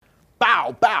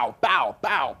bow, bow, bow,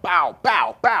 bow, bow,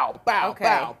 bow, bow, bow, Okay.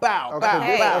 bow, bow, Okay, bow,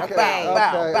 okay, bow, okay, bow,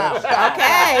 bow, bow, bow,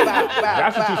 Okay. bow, bow,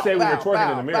 That's what you bow, say when you're bow,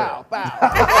 twerking in the bow, mirror. bow, bow.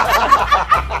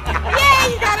 Yeah,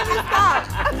 you gotta be stopped.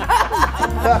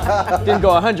 Didn't go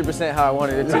 100% how I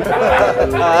wanted it to.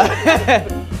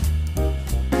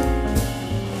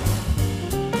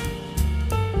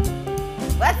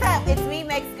 What's up? It's me,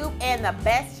 Meg Scoop, and the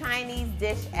best Chinese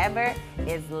dish ever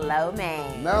is lo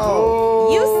mein. No.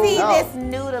 You see No. this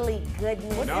noodly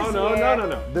goodness No. here?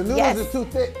 The noodles Yes. is too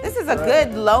thick. This is a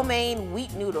good lo mein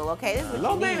wheat noodle, okay? This is what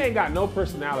Lo you mein need. ain't got no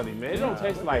personality, man. It don't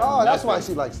taste like Oh, that's why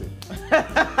nothing. she likes it.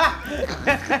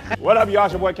 What up, y'all?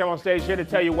 It's your boy Kev on stage here to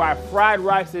tell you why fried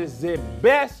rice is the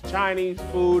best Chinese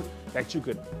food that you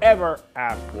could ever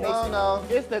ask for. No.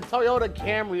 It's the Toyota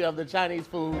Camry of the Chinese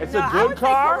food. It's No, a I good would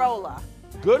car. Take Corolla.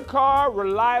 Good car,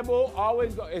 reliable,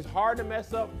 always go. It's hard to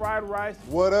mess up fried rice.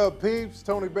 What up, peeps?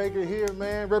 Tony Baker here,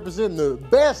 man, representing the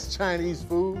best Chinese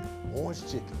food, orange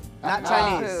chicken. Not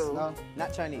Chinese. No.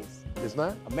 Not Chinese. It's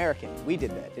not? American. We did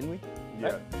that, didn't we?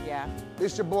 Yeah. Yeah.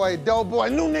 It's your boy Doughboy.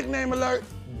 New nickname alert,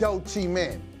 Do Chi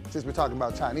Minh. Since we're talking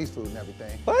about Chinese food and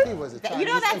everything. What? He was a Chinese You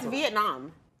know that's emperor.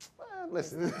 Vietnam.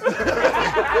 Listen.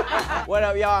 What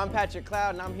up, y'all? I'm Patrick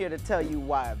Cloud, and I'm here to tell you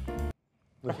why.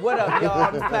 What up, y'all?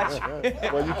 I'm Patrick.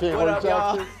 Well, you can't What order up,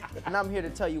 y'all? chopsticks? And I'm here to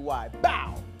tell you why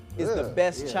Bao is the Ugh,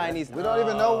 best yeah. Chinese. We don't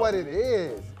even know what it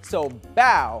is. So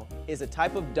Bao is a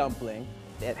type of dumpling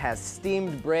that has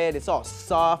steamed bread. It's all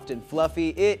soft and fluffy.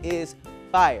 It is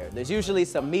fire. There's usually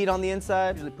some meat on the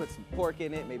inside. Usually put some pork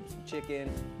in it, maybe some chicken,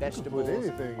 vegetables,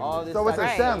 anything in all it. this. So it's a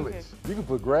type of- sandwich. You can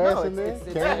put grass No, in there,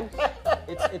 it's carrots.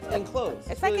 it's enclosed.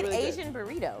 It's like really, an really good. Asian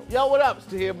burrito. Yo, what up?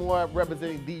 Still here more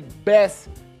representing the best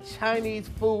Chinese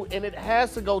food, and it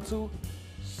has to go to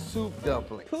soup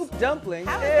dumplings. Poop dumplings.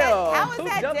 How is Ew. that, how is Poop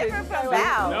that dumplings. different from No,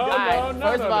 Bao? no.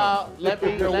 First of all, let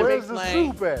me Where's the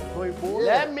explain. soup at, Playboy?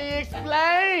 Let me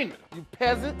explain. You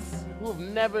peasants who have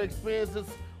never experienced this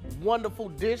wonderful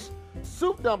dish,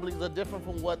 soup dumplings are different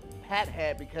from what Pat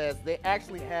had because they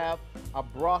actually have a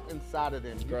broth inside of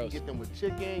them. You can get them with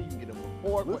chicken, you can get them with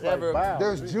pork, Looks whatever. like Bao.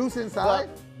 There's juice inside. But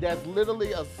there's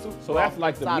literally a soup So broth that's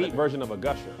like the inside meat of it. version of a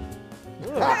gusher.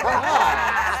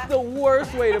 That's the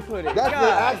worst way to put it. That's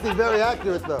God. actually very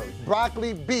accurate though.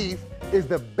 Broccoli beef is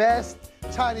the best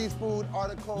Chinese food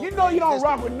article. You know you in don't history.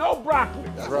 rock with no broccoli.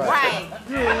 Right.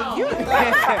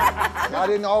 I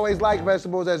didn't always like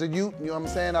vegetables as a youth, you know what I'm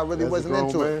saying? I really As a wasn't grown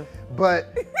into man. it.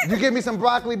 But you give me some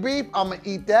broccoli beef, I'm gonna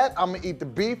eat that. I'm gonna eat the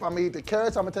beef, I'm gonna eat the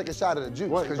carrots, I'm gonna take a shot of the juice.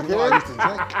 What, Because you know I used to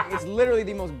drink. It's literally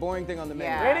the most boring thing on the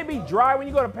menu. Yeah. And it be dry when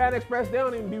you go to Pan Express. They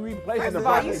don't even be replacing First the of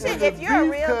all, broccoli. you should, if you're a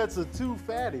Beef real, cuts are too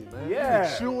fatty, man. Yeah. You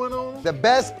be chewing on them. The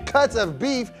best cuts of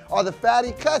beef are the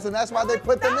fatty cuts, and that's why they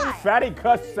put them in. Fatty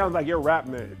Cuts sounds like your rap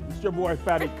name. It's your boy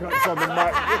Fatty Cuts on the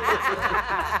mic.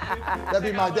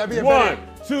 That'd be a 1,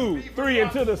 2, 3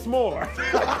 into the s'more.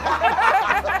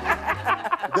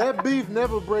 That beef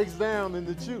never breaks down in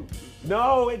the chew.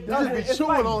 No, it You doesn't. just be It's chewing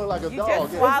like, on it like a you dog.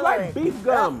 just yeah. swallow it's like it. beef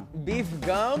gum. Beef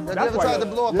gum? Have you That's ever why tried you- to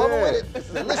blow a bubble Yeah. with it? It's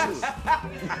delicious.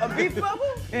 A beef bubble?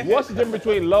 What's the difference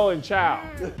between lo and chow?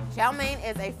 chow mein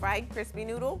is a fried crispy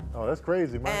noodle, Oh, that's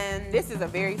crazy, man. and this is a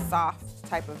very soft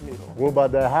type of noodle. What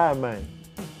about that high, man?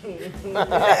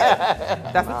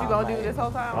 That's what you gonna do this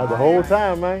whole time? The whole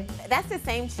time, man. That's the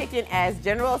same chicken as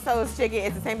General Tso's chicken.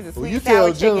 It's the same as the Well, sweet you sour tell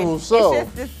chicken. General Tso, It's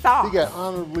just this soft. he got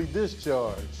honorably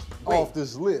discharged off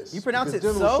this list. You pronounce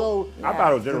Because it General so? I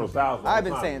thought it was General Tso's. I've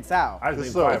been saying Sal. I just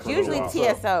It's been quiet so. for a Usually little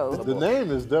while. TSO. The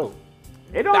name is dope.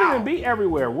 It don't even be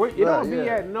everywhere. It don't be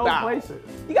yeah. at no Bow. places.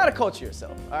 You gotta culture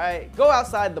yourself, all right? Go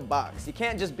outside the box. You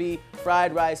can't just be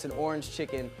fried rice and orange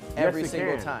chicken every you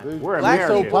single can. time. We're Black It's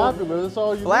so American. popular, that's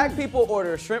all you Black need. people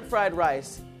order shrimp fried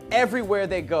rice everywhere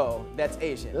they go that's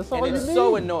Asian. That's all and you it's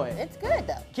so need. annoying. It's good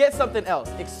though. Get something else.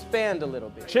 Expand a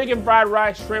little bit. Chicken fried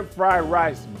rice, shrimp fried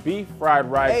rice, beef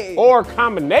fried rice, Hey. or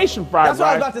combination fried That's what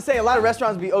I was rice. about to say. A lot of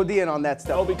restaurants be ODing on that No,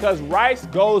 stuff. because rice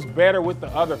goes better with the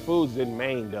other foods than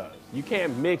Maine does. You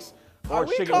can't mix Are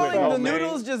orange we chicken with calling the Maine.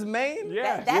 noodles just Maine?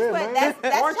 Yeah. That's what. man.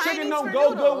 That's Orange Chinese chicken don't for go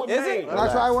noodles. good with Is it? Maine. Can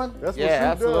I try one? That's what Yeah, soup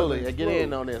does. absolutely. It's Get slow.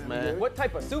 in on this, man. What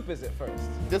type of soup is it first?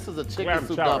 This is a chicken Lamb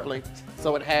soup chowder. dumpling,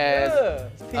 so it has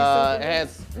It's pea soup. it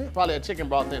has probably a chicken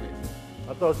broth in it.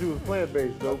 I thought you was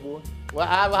plant-based, though, boy. Well,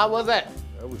 how was that?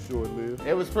 That was short-lived.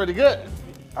 It was pretty good.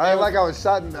 I ain't like I was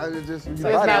shot and I just, you It's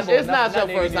bite not, it. it's not Nothing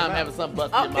your in first your time mouth. having something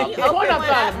busted Oh, in can your you mouth. The point open I'm one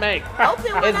trying up? to make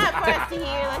Open one is up for us to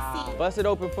hear. Let's see. Bust it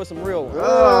open for some real ones.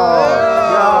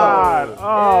 God.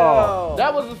 Oh.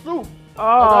 that was the soup.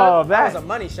 Oh, That was a that.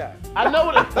 money shot. I know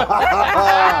what it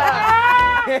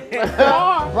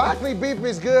Broccoli beef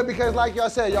is good because, like y'all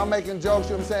said, y'all making jokes,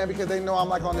 you know what I'm saying? Because they know I'm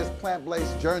like on this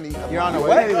plant-based journey. You're on a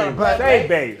way. what? Say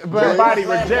base. Your body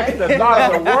rejects the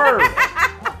thought of the word.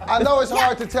 I know it's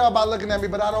hard to tell by looking at me,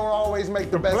 but I don't always make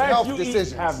the best Plants health you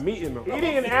decisions. eat have meat in them.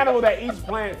 Eating an animal that eats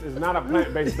plants is not a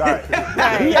plant-based diet.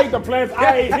 He ate the plants,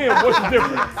 I ate him. What's the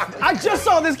difference? I just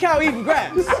saw this cow eating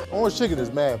grass. Orange chicken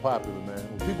is mad popular, man.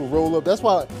 When people roll up, that's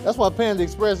why Panda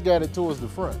Express got it towards the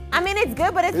front. I mean, it's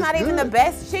good, but it's not even the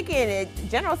best chicken.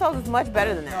 General Tso's is much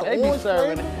better than that. They be Orange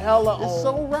serving flavor? hella It's on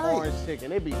so right. orange chicken.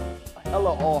 They be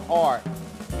hella all hard.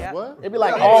 Yep. What? It be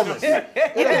like almonds. It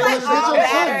be like all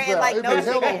batter and like no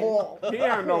chicken. He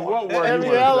don't know what word It he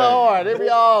be wants hella to say. hard. It be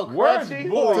all Words crunchy.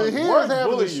 bully. So here's Words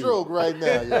having bully a you. stroke right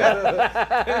now,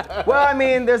 yeah. Well, I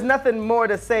mean, there's nothing more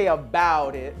to say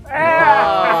about it. You know what,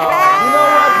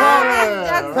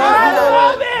 Pat? Pat, You know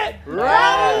what?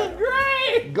 Right.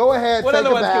 Great. Go ahead, What take other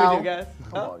a ones bow. can we do, guys?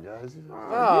 Come on, guys.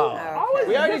 Always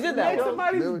We already just did that make one.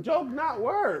 somebody's joke not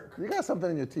work. You got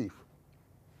something in your teeth.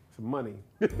 Some money.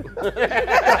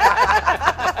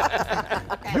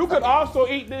 You could also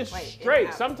eat this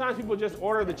straight. Sometimes people just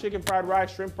order the chicken fried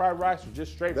rice, shrimp fried rice, or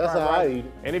just straight That's fried how I rice. eat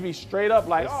it. And it be straight up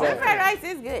like, oh, Shrimp fried rice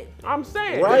is good. I'm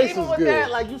saying. Rice Even is with good. that,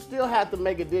 like you still have to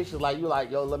make additions. Like you like,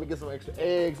 yo, let me get some extra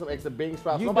eggs, some extra bean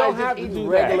sprouts. You Nobody don't just have to eating do that.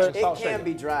 regular. It's It salt can shaker.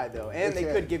 be dry though, and they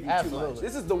can. could give you too Absolutely. much.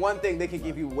 This is the one thing they can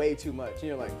give you way too much. And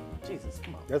you're like, Jesus,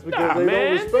 come on. That's because Nah, they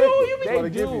man. don't respect You it. That's why they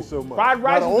they give do. you so much. Fried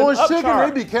rice Now, is the orange an chicken,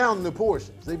 upcharge. they be counting the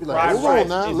portions. They be like, Fried hold rice on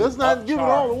now, is let's an not give it upcharge.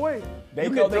 all away. They You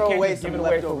know can they throw can't away just some give it away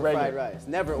for leftover regular. fried rice.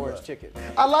 Never orange chicken.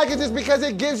 I like it just because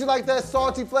it gives you like that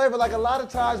salty flavor. Like a lot of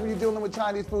times when you're dealing with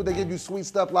Chinese food, they give you sweet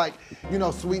stuff like, you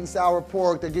know, sweet and sour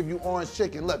pork. They give you orange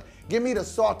chicken. Look, give me the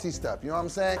salty stuff. You know what I'm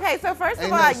saying? Okay, so first of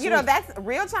Ain't all, nothing you know, sweet. that's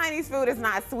real Chinese food is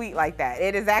not sweet like that.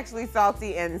 It is actually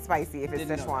salty and spicy if it's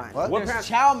Didn't know Szechuan. What? What There's kind-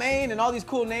 chow mein and all these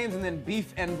cool names, and then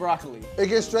beef and broccoli. It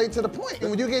gets straight to the point. And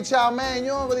when you get chow mein, you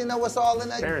don't really know what's all in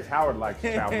there. Terrence Howard likes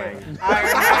chow mein. Chow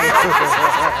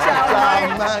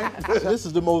mein. This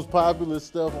is the most popular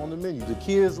stuff on the menu. The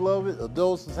kids love it.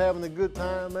 Adults is having a good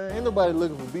time, man. Ain't nobody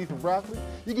looking for beef and broccoli.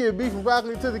 You give beef and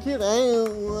broccoli to the kids, I ain't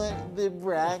want the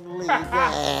broccoli.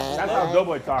 That's how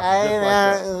Doughboy talks. I Just ain't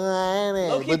like that.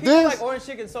 Low-key, But people this, like orange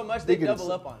chicken so much, they get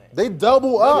double it. up on it. They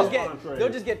double They'll up. they'll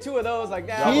just get two of those, like,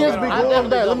 nah, Kids Double be up. I going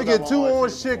definitely back. Let me double get up 2 on orange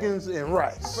orange chickens and For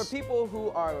rice. people who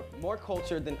are more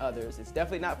cultured than others, it's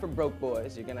definitely not for broke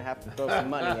boys. You're gonna have to throw some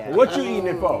money at it. What you eating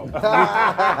it for?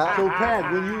 So,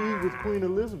 Pat, when you eat with Queen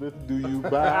Elizabeth, do you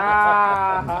buy?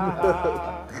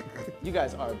 You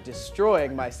guys are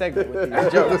destroying my segment with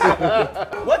these jokes.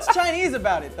 What's Chinese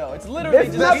about it, though? It's literally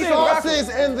just The beef and broccoli. sauces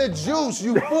and the juice,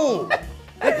 you fool.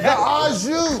 The au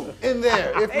jus in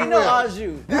there, if you Ain't no will. au jus.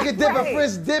 You can dip a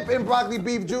French dip in broccoli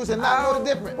beef juice and not know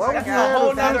the difference. That's a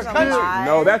whole nother country.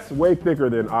 No, that's way thicker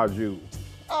than au jus.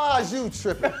 Au jus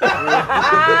tripping.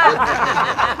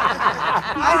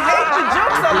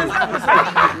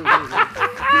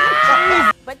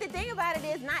 But the thing about it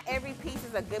is, not every piece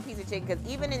is a good piece of chicken, because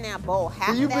even in that bowl,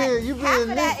 half You of that, being half of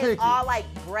that is nitpicky. all like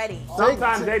bready.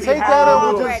 Sometimes they be take that having up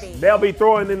little, with Ready. they'll be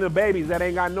throwing in the babies that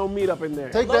ain't got no meat up in there.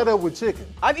 Take that up with chicken.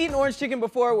 I've eaten orange chicken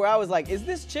before where I was like, is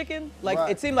this chicken? Like,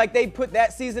 Right. it seemed like they put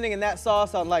that seasoning and that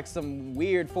sauce on like some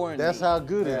weird foreign That's meat. how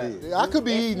good it is. I could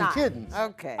be It's eating not. kittens.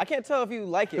 Okay. I can't tell if you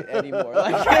like it anymore.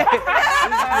 Like, this is like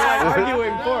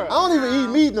arguing for I it. don't even eat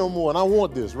meat no more, and I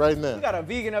want this right now. You got a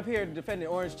vegan up here defending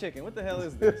orange chicken. What the hell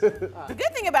is this? The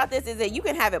good thing about this is that you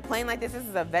can have it plain like this. This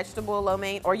is a vegetable lo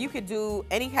mein, or you could do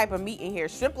any type of meat in here.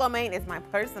 Shrimp lo mein is my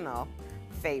personal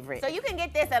favorite. So you can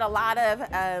get this at a lot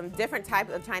of different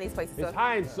types of Chinese places. It's So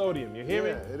high in sodium, you hear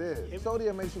Yeah, me? it is.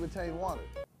 Sodium makes you retain water.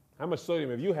 How much sodium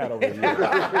have you had over the years?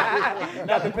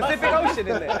 Got the Pacific Ocean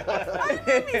in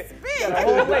there. spit.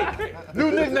 Whole lake.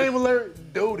 New nickname alert,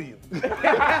 Dodium.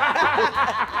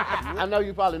 I know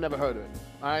you probably never heard of it.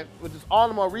 All right, which is all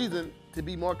the more reason to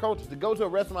be more cultured, to go to a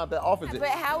restaurant that offers it. But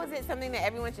how is it something that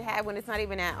everyone should have when it's not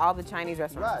even at all the Chinese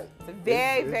restaurants? Right. It's a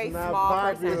very, very not small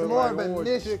popular. percentage. It's more of Like a orange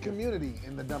niche chicken. community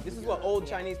in the dumpling. This is what old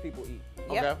Chinese people eat.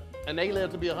 Okay, Yep. and they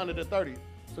live to be 130,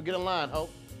 so get in line,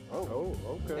 Hope. Oh,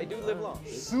 They okay. do live long.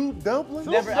 Soup dumplings?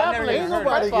 Never- I've never Ain't even heard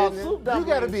nobody of it. First of all, getting soup it. You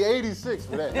gotta dumplings. be 86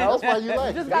 for that. That's why you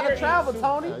like Just it. gotta travel,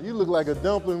 Tony. You look like a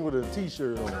dumpling with a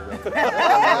t-shirt on.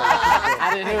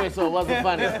 I didn't hear it, so it wasn't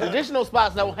funny. Traditional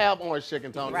spots don't have orange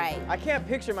chicken, Tony. Right. I can't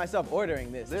picture myself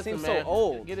ordering this. It Listen, seems man, so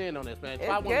old. Get in on this, man. It's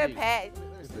Try one of good, these.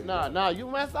 Pat. Nah, you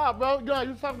messed up, bro.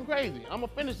 You something crazy. I'm gonna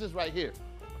finish this right here.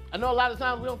 I know a lot of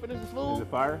times we don't finish this food. Is it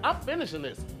fire? I'm finishing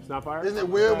this. It's not fire? Isn't it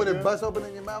weird when it busts open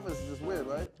in your mouth? It's just weird,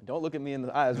 right? Don't look at me in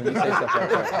the eyes when you say stuff like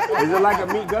that. Is it like a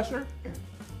meat gusher?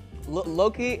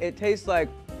 Loki, it tastes like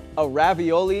a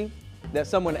ravioli that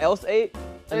someone else ate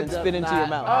and then does spit into your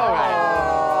not. mouth.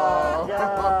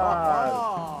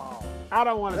 I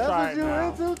don't want to try That's it what now.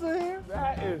 you into, Tahir?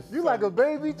 That is You like a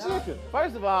baby chicken.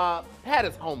 First of all, Pat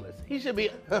is homeless. He should be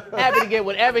happy to get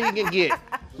whatever he can get.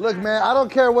 Look, man, I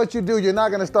don't care what you do. You're not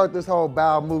gonna start this whole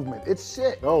bowel movement. It's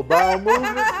shit. Oh, bowel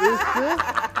movement is shit?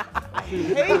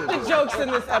 Hate the jokes in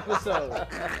this episode.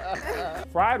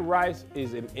 Fried rice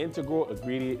is an integral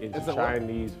ingredient into It's a what?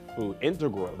 Chinese food.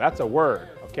 Integral, that's a word,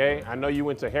 okay? I know you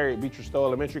went to Harriet Beecher Stowe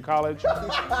Elementary College,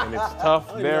 and it's tough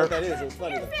I don't even know there. what that is. It's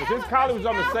funny though. But this college was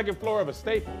on the second floor of a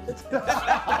Staples.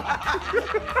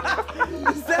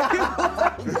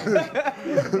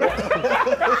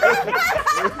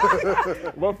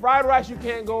 Well, fried rice, you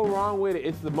can't go wrong with it.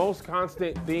 It's the most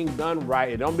constant thing done right.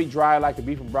 It don't be dry like the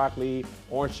beef and broccoli.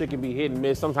 Orange chicken be hit and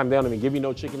miss. Sometimes they don't even give you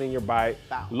no chicken in your bite.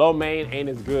 Lo mein ain't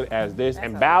as good as this.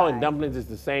 And bao and dumplings is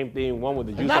the same thing. One with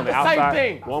the juice Not on the the same outside.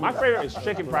 thing. Well, my favorite is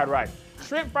chicken fried rice.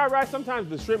 Shrimp fried rice, sometimes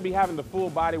the shrimp be having the full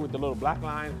body with the little black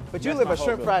line. But you That's live my a whole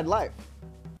shrimp bill. fried life.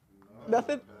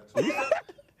 Nothing?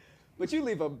 But you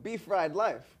live a beef fried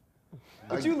life.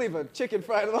 But you leave a chicken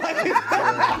fried life.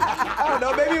 I don't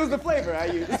know, maybe it was the flavor I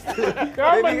used.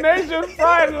 Combination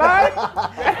fried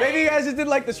life? Maybe you guys just didn't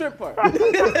like the shrimp part.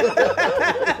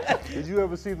 Did you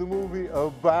ever see the movie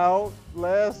About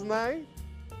last night?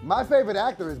 My favorite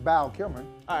actor is Val Kilmer.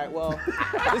 All right, well,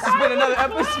 this has been another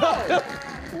episode.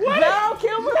 Val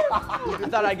Kilmer? I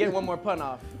thought I'd get one more pun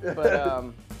off,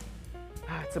 but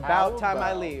it's about time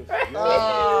I leave.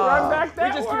 Run back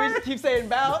that We way. just keep saying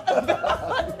bow.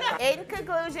 In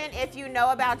conclusion, if you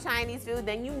know about Chinese food,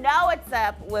 then you know what's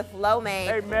up with lo mein.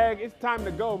 Hey, Meg, it's time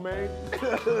to go, man.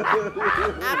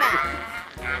 I'm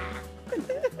out.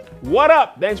 What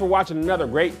up? Thanks for watching another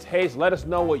Great Taste. Let us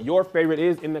know what your favorite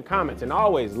is in the comments. And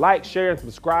always like, share, and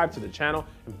subscribe to the channel.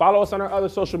 And follow us on our other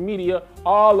social media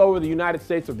all over the United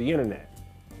States of the internet.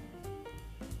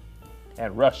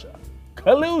 And Russia.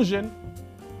 Collusion.